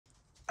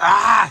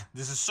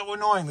This is so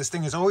annoying. This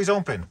thing is always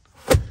open.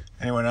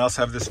 Anyone else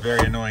have this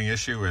very annoying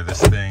issue where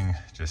this thing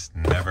just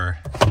never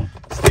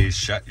stays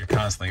shut? You're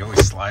constantly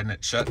always sliding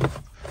it shut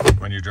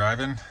when you're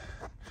driving.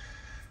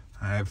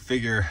 I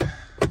figure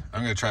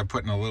I'm gonna try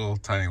putting a little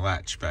tiny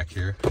latch back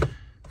here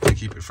to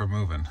keep it from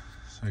moving.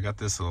 So I got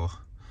this little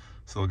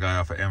guy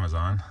off of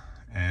Amazon,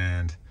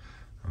 and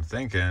I'm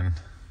thinking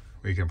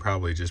we can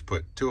probably just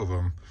put 2 of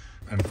them.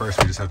 And first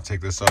we just have to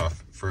take this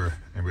off. For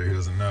anybody who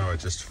doesn't know, it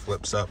just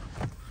flips up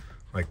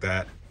like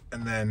that,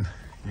 and then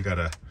you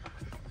gotta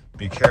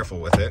be careful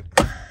with it,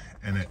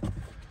 and it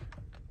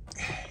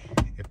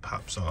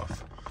pops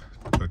off.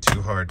 Go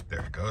too hard, there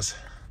it goes.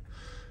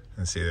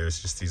 And see,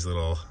 there's just these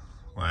little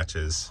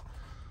latches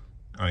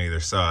on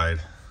either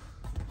side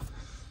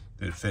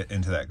that fit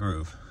into that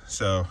groove.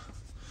 So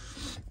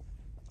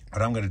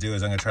what I'm gonna do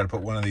is I'm gonna try to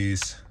put one of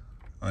these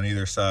on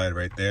either side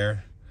right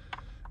there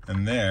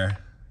and there,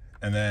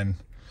 and then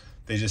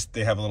they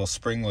have a little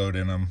spring load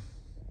in them,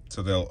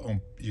 so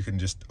you can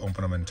just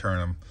open them and turn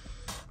them.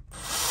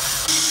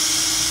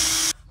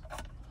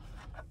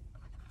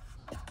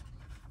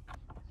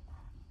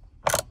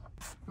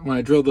 When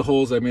I drilled the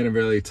holes, I made them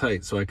really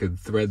tight so I could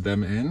thread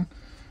them in,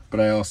 but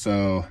I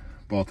also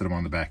bolted them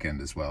on the back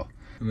end as well.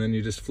 And then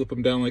you just flip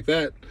them down like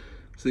that,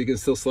 so you can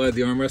still slide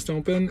the armrest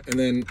open, and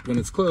then when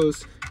it's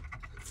closed,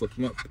 flip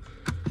them up.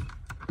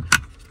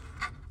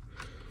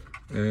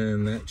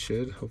 And that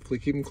should hopefully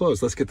keep them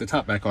closed. Let's get the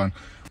top back on.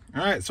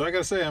 All right, so I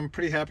gotta say, I'm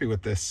pretty happy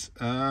with this.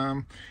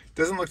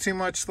 Doesn't look too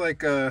much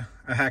like a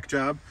hack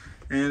job,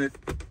 and it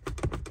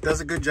does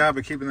a good job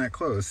of keeping that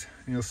closed.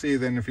 And you'll see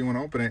then if you want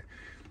to open it,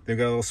 they've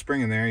got a little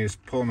spring in there. You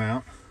just pull them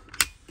out,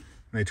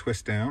 and they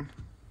twist down,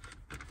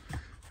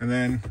 and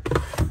then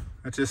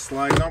it just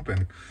slides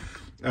open.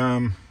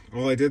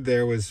 All I did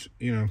there was,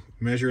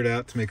 measure it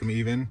out to make them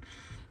even.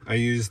 I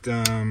used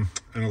an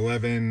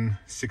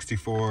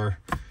 11/64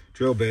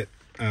 drill bit.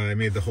 I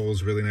made the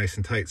holes really nice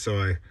and tight, so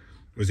I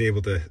was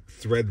able to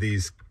thread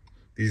these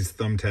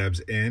thumb tabs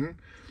in,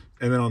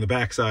 and then on the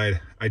back side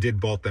I did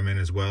bolt them in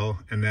as well,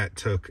 and that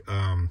took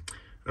a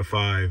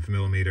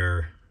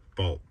 5mm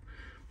bolt.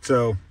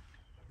 So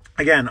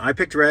again, I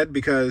picked red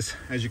because,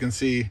 as you can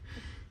see,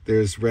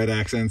 there's red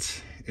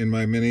accents in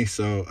my Mini,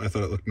 so I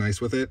thought it looked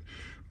nice with it.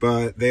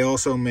 But they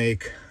also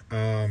make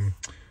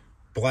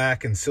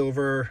black and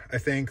silver. I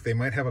think they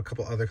might have a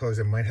couple other colors.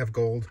 They might have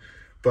gold,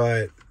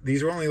 but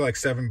these were only like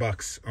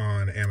 $7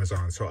 on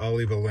Amazon, so I'll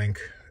leave a link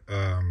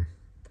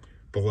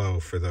below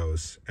for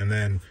those. And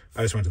then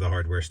I just went to the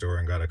hardware store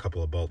and got a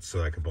couple of bolts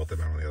so I could bolt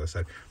them on the other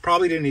side.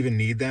 Probably didn't even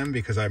need them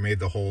because I made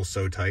the holes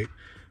so tight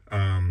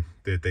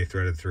that they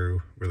threaded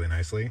through really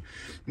nicely.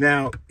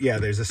 Now, yeah,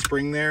 there's a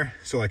spring there,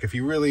 so like if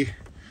you really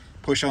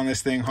push on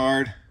this thing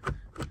hard,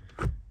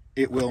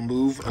 it will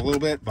move a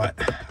little bit, but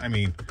I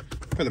mean,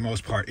 for the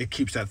most part, it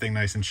keeps that thing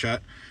nice and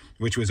shut,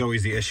 which was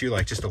always the issue.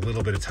 Like just a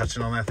little bit of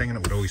touching on that thing and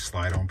it would always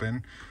slide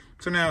open.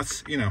 So now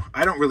it's,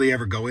 I don't really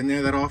ever go in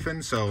there that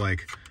often, so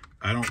like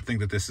I don't think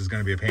that this is going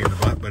to be a pain in the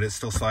butt, but it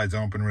still slides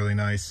open really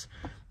nice.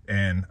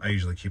 And I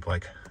usually keep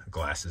like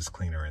glasses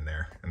cleaner in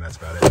there, and that's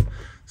about it.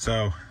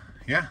 So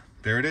yeah,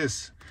 there it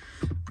is.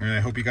 And I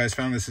hope you guys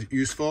found this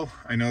useful.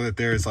 I know that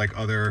there's like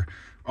other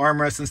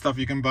armrests and stuff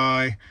you can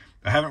buy.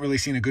 I haven't really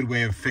seen a good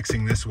way of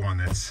fixing this one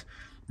that's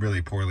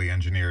really poorly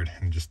engineered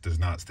and just does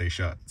not stay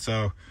shut.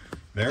 So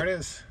there it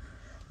is.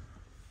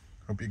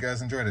 Hope you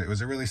guys enjoyed it. It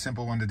was a really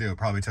simple one to do. It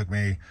probably took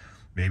me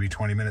maybe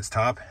 20 minutes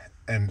top,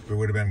 and it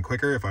would have been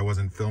quicker if I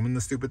wasn't filming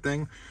the stupid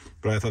thing.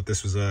 But I thought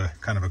this was a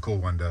kind of a cool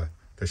one to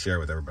share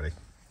with everybody.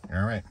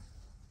 All right.